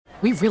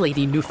We really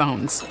need new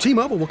phones.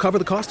 T-Mobile will cover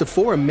the cost of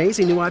 4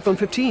 amazing new iPhone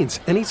 15s,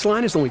 and each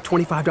line is only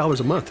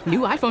 $25 a month. New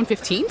iPhone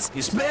 15s?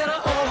 It's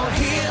better over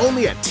here.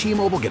 Only at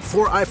T-Mobile, get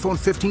 4 iPhone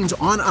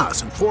 15s on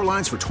us and 4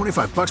 lines for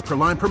 $25 per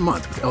line per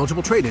month with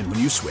eligible trade-in when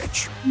you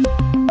switch.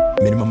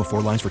 Minimum of 4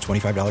 lines for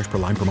 $25 per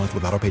line per month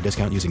with autopay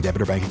discount using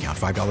debit or bank account.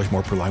 $5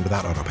 more per line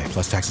without autopay,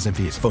 plus taxes and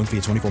fees. Phone fee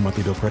at 24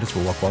 monthly bill credits for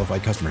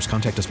well-qualified customers.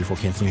 Contact us before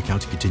canceling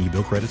account to continue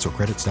bill credits or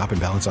credit stop and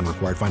balance on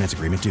required finance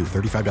agreement due.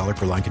 $35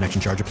 per line connection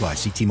charge applies.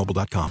 See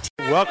T-Mobile.com.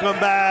 Welcome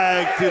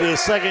back to the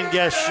second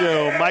guest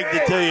show. Mike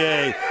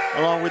Detillier,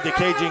 along with the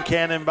Cajun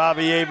Cannon,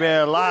 Bobby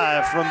Hebert,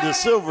 live from the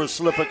Silver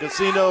Slipper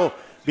Casino,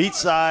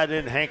 beachside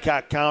in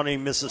Hancock County,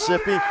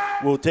 Mississippi.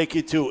 We'll take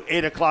you to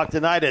 8 o'clock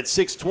tonight at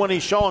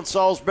 6:20. Sean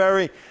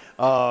Salisbury,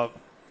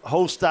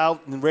 host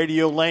out in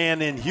Radio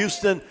Land in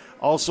Houston,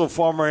 also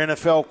former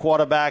NFL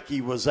quarterback. He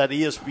was at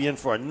ESPN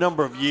for a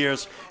number of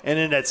years. And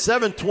then at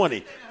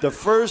 7:20, the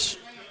first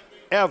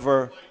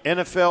ever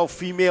NFL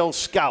female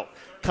scout,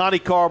 Connie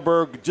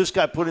Carberg, just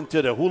got put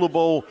into the Hula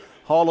Bowl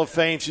Hall of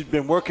Fame. She's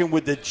been working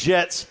with the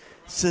Jets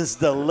since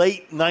the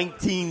late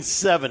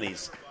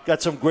 1970s.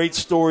 Got some great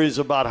stories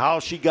about how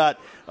she got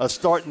a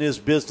start in this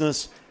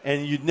business,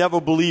 and you'd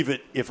never believe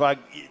it if on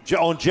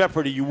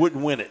Jeopardy you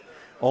wouldn't win it,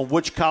 on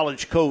which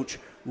college coach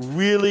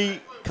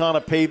really kind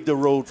of paved the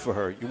road for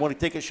her. You want to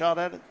take a shot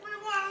at it?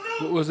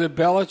 Was it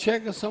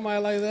Belichick or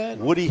somebody like that?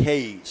 Woody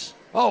Hayes.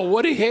 Oh,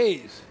 Woody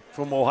Hayes.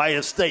 From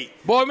Ohio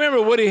State. Boy,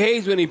 remember Woody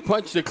Hayes when he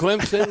punched the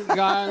Clemson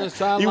guy on the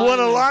sideline? He won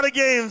a lot of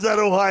games at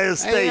Ohio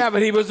State. Yeah,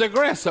 but he was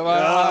aggressive.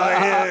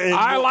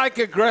 I like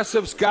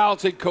aggressive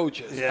scouts and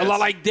coaches. Yes. A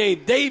lot like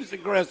Dave. Dave's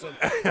aggressive.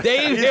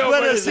 Dave He's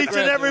Hilbert with is us each and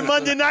aggressive. every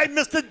Monday night,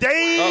 Mr.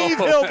 Dave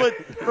Hilbert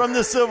from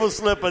the Silver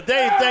Slipper.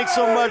 Dave, thanks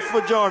so much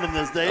for joining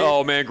us, Dave.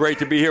 Oh, man, great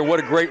to be here. What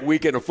a great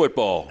weekend of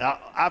football.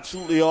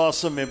 Absolutely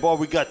awesome. And, boy,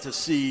 we got to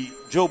see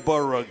Joe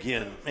Burrow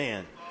again.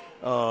 Man,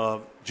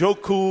 Joe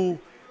Cool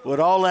with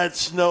all that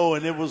snow,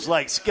 and it was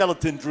like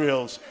skeleton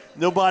drills.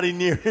 Nobody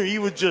near him. He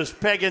was just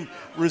pegging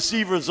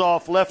receivers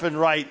off left and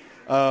right.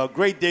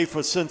 Great day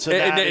for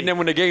Cincinnati. And then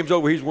when the game's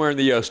over, he's wearing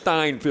the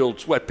Steinfeld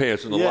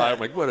sweatpants in the line. I'm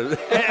like, what is it?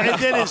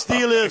 And then his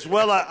deal is,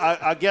 well,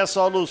 I guess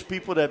all those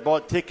people that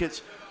bought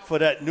tickets for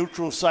that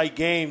neutral site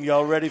game,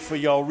 y'all ready for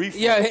y'all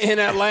refund? Yeah, in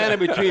Atlanta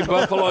between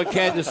Buffalo and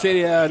Kansas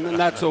City,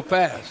 not so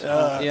fast.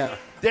 Yeah.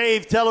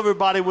 Dave, tell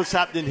everybody what's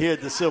happening here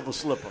at the Silver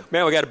Slipper.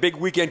 Man, we got a big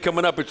weekend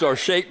coming up. It's our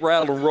Shake,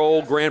 Rattle, and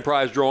Roll grand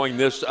prize drawing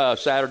this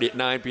Saturday at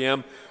 9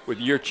 p.m. with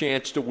your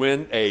chance to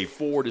win a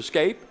Ford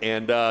Escape.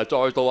 And it's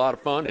always a lot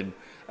of fun. And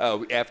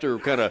after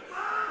kind of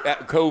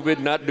COVID,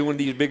 not doing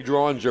these big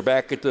drawings, you're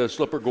back at the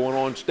Slipper going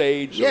on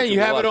stage. So yeah,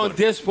 you have it on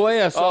display.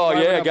 Got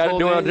to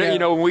do it. You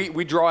know,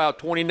 we draw out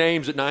 20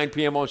 names at 9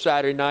 p.m. on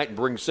Saturday night and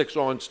bring 6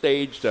 on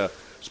stage to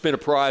spin a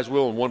prize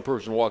wheel, and one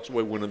person walks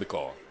away winning the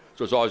car.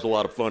 So it's always a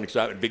lot of fun,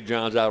 excitement. Big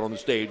John's out on the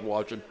stage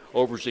watching,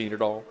 overseeing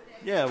it all.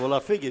 Yeah, well, I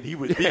figured he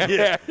would be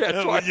here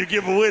when you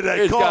give away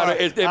that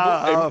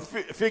car.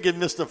 Figured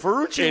Mr.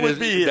 Ferrucci would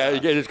be here.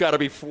 It's got to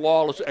be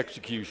flawless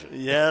execution.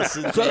 Yes.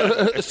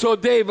 So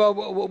Dave,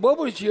 what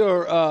was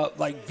your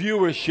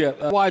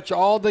viewership? Watch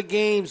all the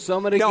games,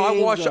 some of the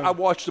games? I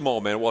watched them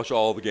all, man. I watched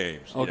all the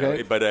games. Okay. You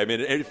know? But, I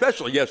mean,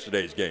 especially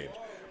yesterday's games.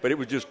 But it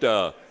was just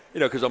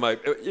because I'm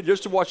like,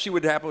 just to watch, see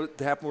what happened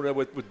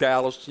with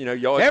Dallas. You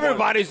know,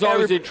 everybody's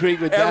always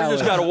intrigued with Dallas.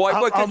 Just gotta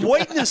watch. I'm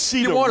waiting to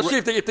see. You want to see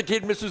if the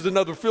kid misses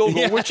another field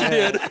goal, which he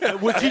did.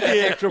 Which he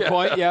did. Extra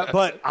point, yeah.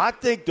 But I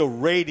think the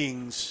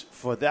ratings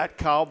for that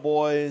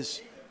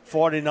Cowboys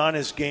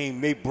 49ers game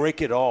may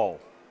break it all.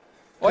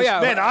 Oh yeah,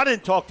 man, I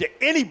didn't talk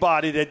to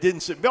anybody that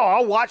didn't say, "No,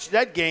 I watched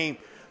that game."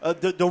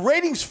 The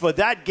ratings for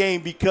that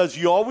game, because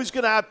you're always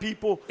going to have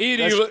people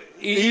either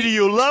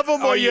you love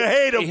them or you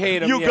hate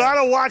them. You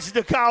got to watch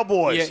the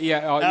Cowboys.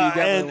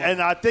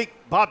 And I think,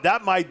 Bob,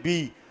 that might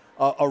be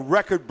a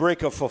record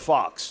breaker for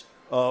Fox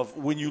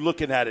when you're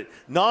looking at it.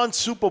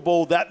 Non-Super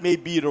Bowl, that may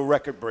be the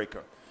record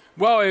breaker.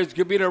 Well, it's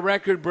going to be the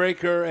record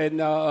breaker,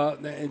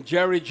 and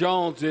Jerry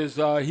Jones is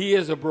he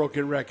is a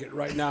broken record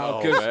right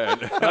now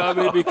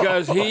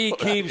because he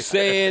keeps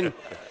saying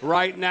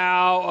right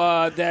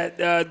now that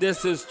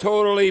this is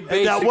totally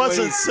basically. And that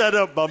wasn't set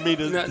up by me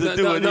to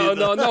do it.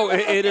 No.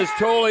 It is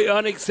totally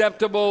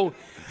unacceptable.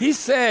 He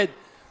said,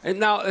 and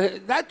now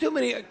not too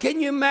many. Can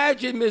you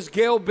imagine Miss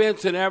Gail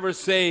Benson ever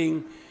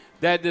saying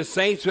that the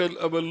Saints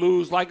would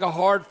lose like a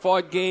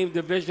hard-fought game,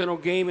 divisional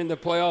game in the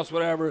playoffs,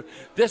 whatever?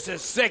 This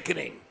is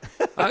sickening.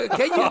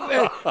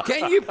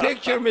 Can you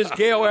picture Miss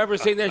Gail ever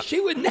saying that?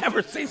 She would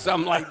never say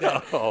something like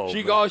that.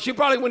 She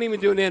probably wouldn't even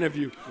do an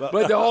interview.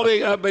 But the whole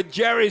thing, but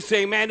Jerry's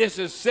saying, man, this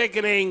is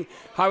sickening.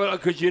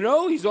 Because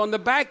he's on the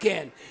back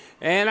end,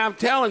 and I'm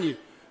telling you,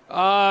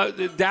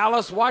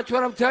 Dallas. Watch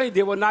what I'm telling you.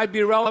 They will not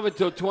be relevant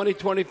until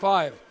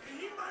 2025.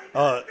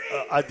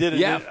 I did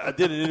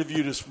an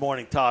interview this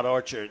morning, Todd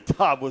Archer, and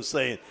Todd was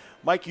saying,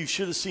 Mike, you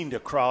should have seen the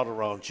crowd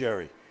around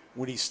Jerry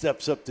when he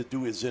steps up to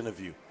do his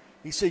interview.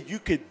 He said you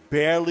could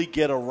barely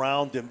get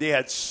around him. They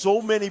had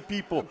so many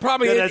people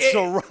Probably that had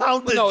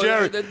surrounded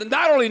Jerry.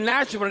 Not only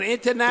national, but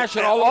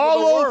international, all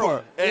over the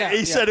world. And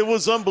he said it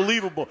was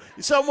unbelievable.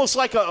 It's almost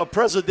like a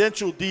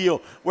presidential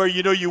deal where,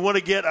 you want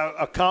to get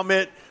a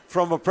comment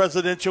from a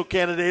presidential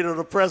candidate or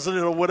the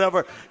president or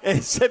whatever. And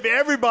he said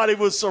everybody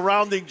was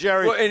surrounding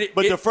Jerry.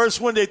 But the first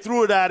one they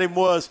threw it at him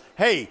was,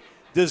 hey,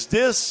 does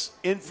this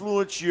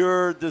influence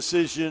your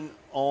decision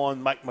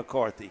on Mike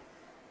McCarthy?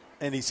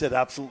 And he said,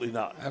 absolutely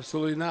not.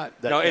 Absolutely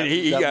not. That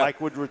Mike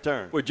would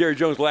return. Well, Jerry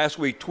Jones last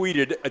week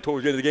tweeted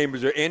towards the end of the game,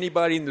 is there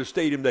anybody in the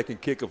stadium that can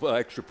kick an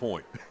extra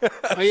point?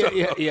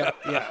 Yeah.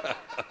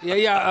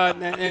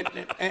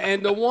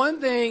 And the one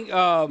thing,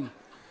 I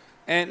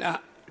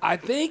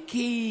think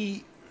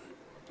he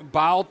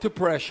bowed to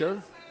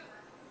pressure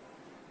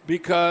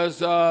because,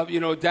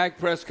 Dak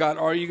Prescott,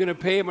 are you going to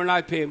pay him or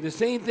not pay him? The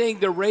same thing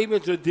the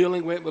Ravens are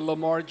dealing with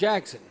Lamar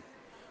Jackson.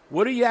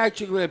 What are you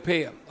actually going to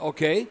pay him?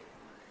 Okay.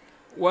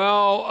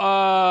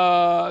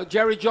 Well,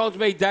 Jerry Jones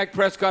made Dak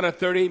Prescott a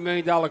 $38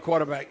 million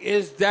quarterback.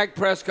 Is Dak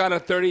Prescott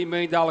a $38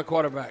 million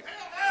quarterback?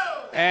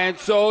 And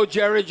so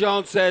Jerry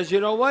Jones says,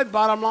 you know what?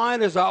 Bottom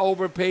line is I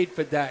overpaid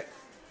for Dak.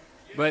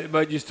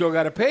 But you still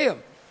got to pay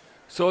him.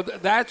 So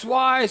that's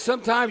why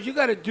sometimes you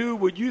got to do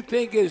what you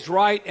think is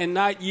right and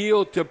not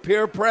yield to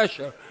peer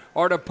pressure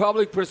or the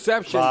public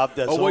perception Bob,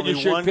 there's of what only you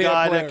should one pay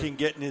guy a player. that can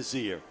get in his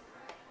ear.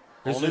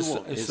 Is Only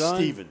one. It's son?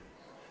 Steven.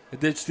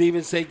 Did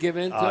Steven say give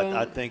in to him?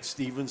 I think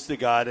Steven's the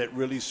guy that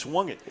really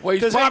swung it. Well,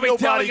 he's probably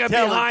telling him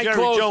behind Jerry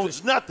closed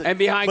Jones nothing. And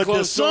behind but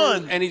closed the son,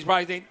 doors, and he's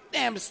probably saying,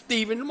 damn,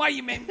 Steven, why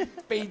you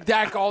pay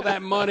Dak all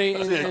that money?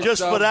 And just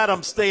stuff. for that,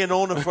 I'm staying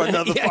owner for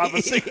another 5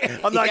 or 6.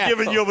 I'm not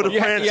giving you over the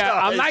franchise. Yeah,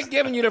 I'm not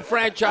giving you the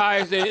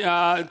franchise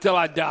until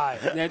I die.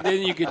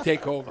 Then you can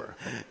take over.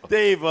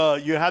 Dave,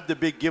 you had the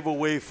big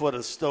giveaway for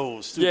the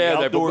stoves. Too, Yeah,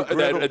 the outdoor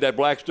griddle. that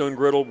Blackstone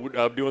griddle,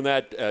 doing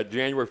that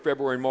January,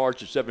 February, and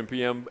March at 7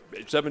 p.m.,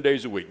 7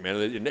 days a week, man.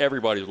 And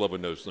everybody's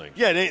loving those things.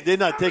 Yeah, they're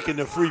not taking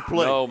the free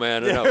play. No,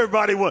 man. Yeah, No.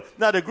 everybody wants.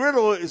 Now, the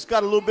griddle has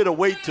got a little bit of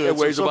weight to it. It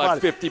weighs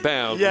about 50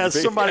 pounds. Yeah,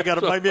 somebody got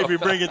to maybe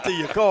bring it to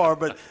your car,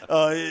 but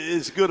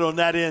it's good on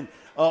that end.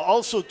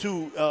 Also,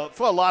 too,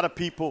 for a lot of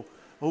people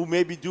who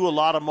maybe do a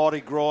lot of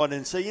Mardi Gras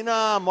and say,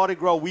 Mardi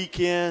Gras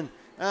weekend,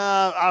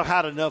 I've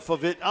had enough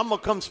of it. I'm going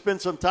to come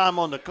spend some time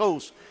on the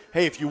coast.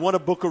 Hey, if you want to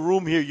book a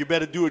room here, you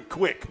better do it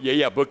quick.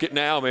 Yeah, book it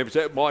now, man.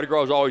 Mardi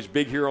Gras is always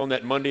big here on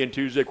that Monday and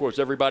Tuesday. Of course,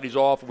 everybody's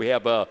off. We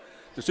have the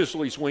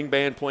Sicily Swing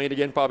Band playing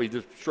again. Probably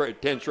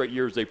 10 straight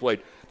years they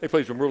played. They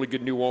played some really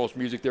good New Orleans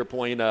music. They're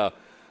playing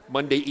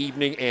Monday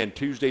evening and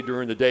Tuesday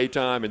during the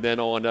daytime. And then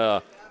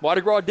on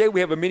Mardi Gras Day, we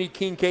have a mini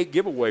king cake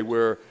giveaway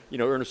where,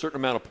 earn a certain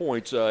amount of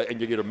points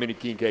and you get a mini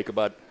king cake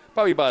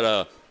probably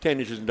about 10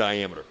 inches in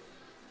diameter.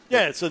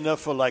 Yeah, it's enough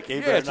for like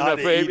Abraham. Yeah, it's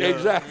enough for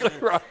exactly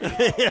right.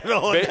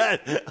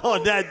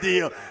 on that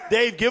deal.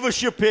 Dave, give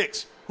us your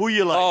picks. Who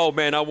you like? Oh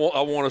man, I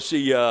want to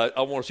see the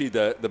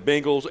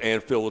Bengals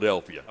and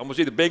Philadelphia. I want to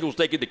see the Bengals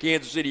take it to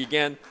Kansas City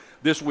again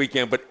this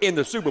weekend, but in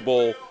the Super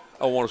Bowl,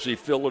 I want to see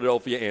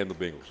Philadelphia and the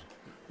Bengals.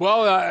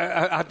 Well,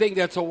 I think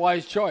that's a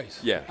wise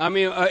choice. Yeah. I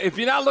mean, if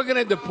you're not looking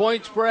at the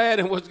point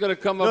spread and what's going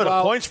to come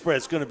about. The point spread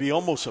is going to be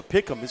almost a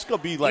pick 'em. It's going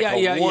to be like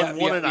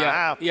one and a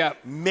half. Yeah.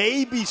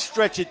 Maybe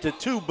stretch it to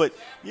 2, but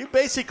you're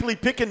basically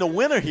picking the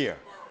winner here.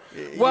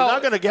 You're Well,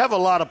 not going to have a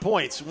lot of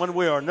points one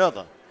way or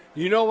another.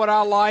 You know what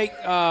I like,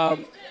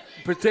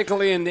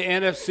 particularly in the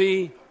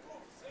NFC?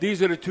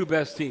 These are the two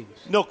best teams.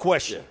 No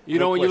question.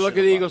 When you look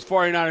at the Eagles,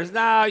 49ers,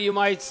 now you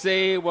might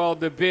say, well,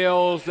 the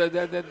Bills,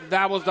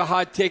 that was the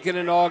hot ticket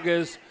in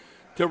August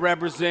to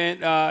represent.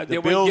 The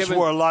Bills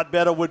were a lot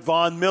better with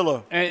Von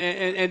Miller.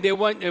 And they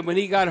weren't, and when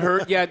he got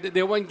hurt,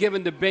 they weren't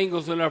giving the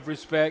Bengals enough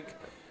respect.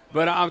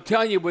 But I'm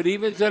telling you, what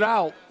evens it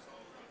out.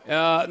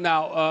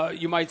 Now,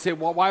 you might say,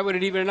 well, why would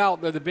it even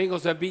out? The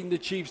Bengals have beaten the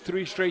Chiefs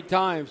 3 straight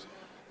times.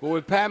 But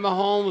with Pat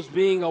Mahomes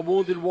being a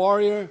wounded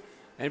warrior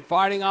and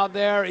fighting out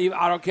there,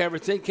 I don't care if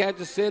it's in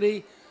Kansas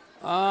City,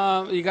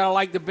 you got to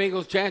like the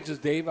Bengals' chances,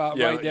 Dave,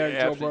 right there in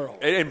Joe Burrow.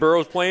 And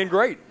Burrow's playing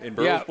great. And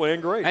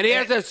he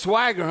has that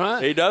swagger,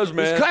 huh? He does,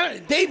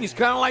 man. He's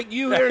kind of like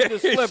you here in the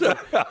slipper.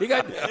 He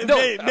got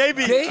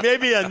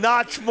maybe a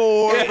notch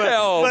more,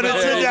 but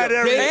it's in that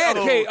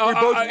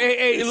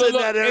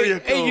area.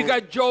 Hey, you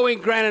got Joey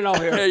and Granite out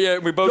here. Yeah,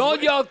 we both.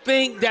 Don't y'all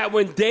think that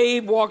when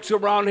Dave walks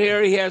around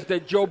here, he has the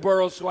Joe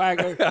Burrow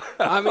swagger?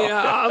 I mean,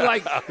 I'm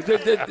like,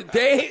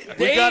 Dave.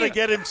 We got to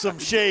get him some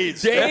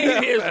shades.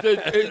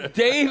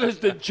 Dave is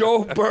the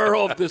Joe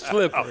Burrow of the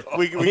slipper.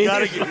 We got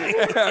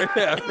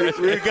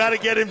to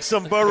get him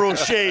some Burrow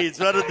shades.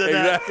 Other than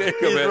that,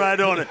 he's right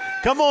on it.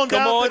 Come on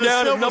down to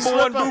the Silver number Slipper.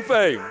 one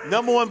buffet.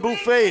 Number one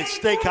buffet and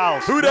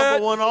steakhouse. Who that?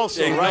 Number one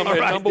also, right?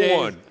 Number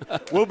one.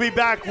 We'll be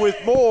back with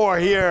more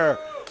here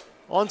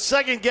on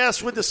Second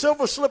Guess with the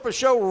Silver Slipper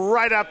Show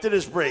right after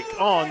this break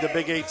on the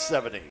Big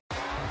 870.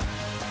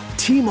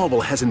 T-Mobile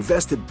has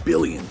invested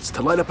billions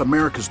to light up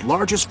America's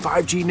largest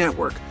 5G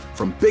network,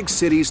 from big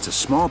cities to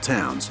small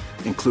towns,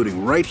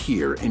 including right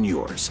here in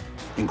yours.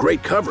 And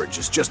great coverage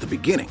is just the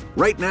beginning.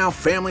 Right now,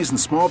 families and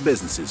small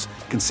businesses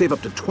can save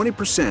up to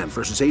 20%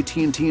 versus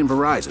AT&T and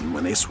Verizon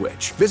when they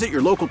switch. Visit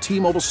your local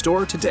T-Mobile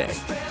store today.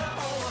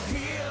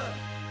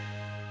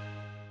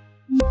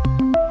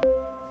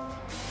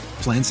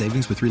 Plan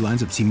savings with 3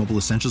 lines of T-Mobile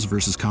Essentials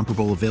versus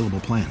comparable available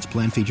plans.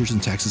 Plan features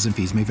and taxes and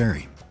fees may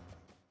vary.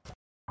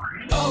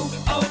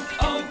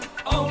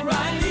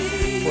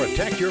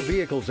 Protect your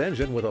vehicle's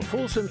engine with a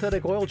full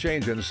synthetic oil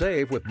change and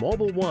save with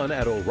Mobil 1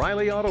 at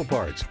O'Reilly Auto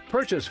Parts.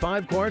 Purchase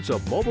 5 quarts of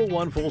Mobil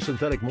 1 full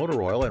synthetic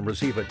motor oil and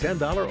receive a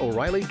 $10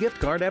 O'Reilly gift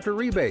card after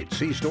rebate.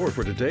 See store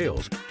for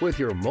details. With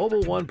your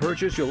Mobil 1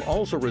 purchase, you'll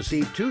also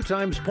receive 2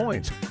 times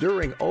points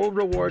during Old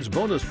Rewards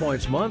Bonus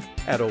Points Month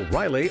at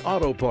O'Reilly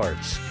Auto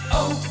Parts.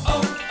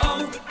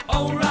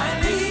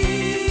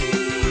 O'Reilly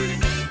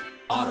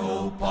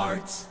Auto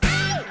Parts.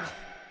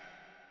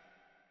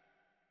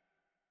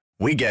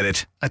 We get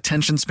it.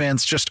 Attention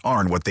spans just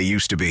aren't what they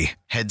used to be.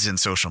 Heads in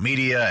social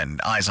media and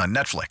eyes on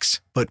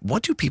Netflix. But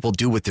what do people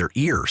do with their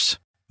ears?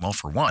 Well,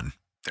 for one,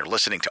 they're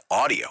listening to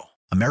audio.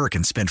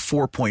 Americans spend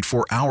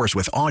 4.4 hours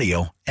with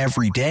audio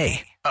every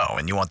day. Oh,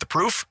 and you want the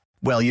proof?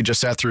 Well, you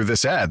just sat through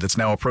this ad that's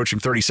now approaching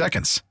 30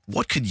 seconds.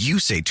 What could you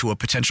say to a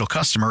potential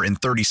customer in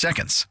 30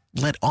 seconds?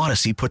 Let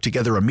Odyssey put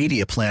together a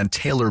media plan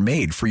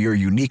tailor-made for your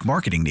unique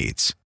marketing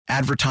needs.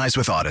 Advertise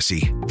with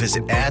Odyssey.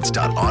 Visit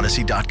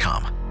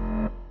ads.odyssey.com.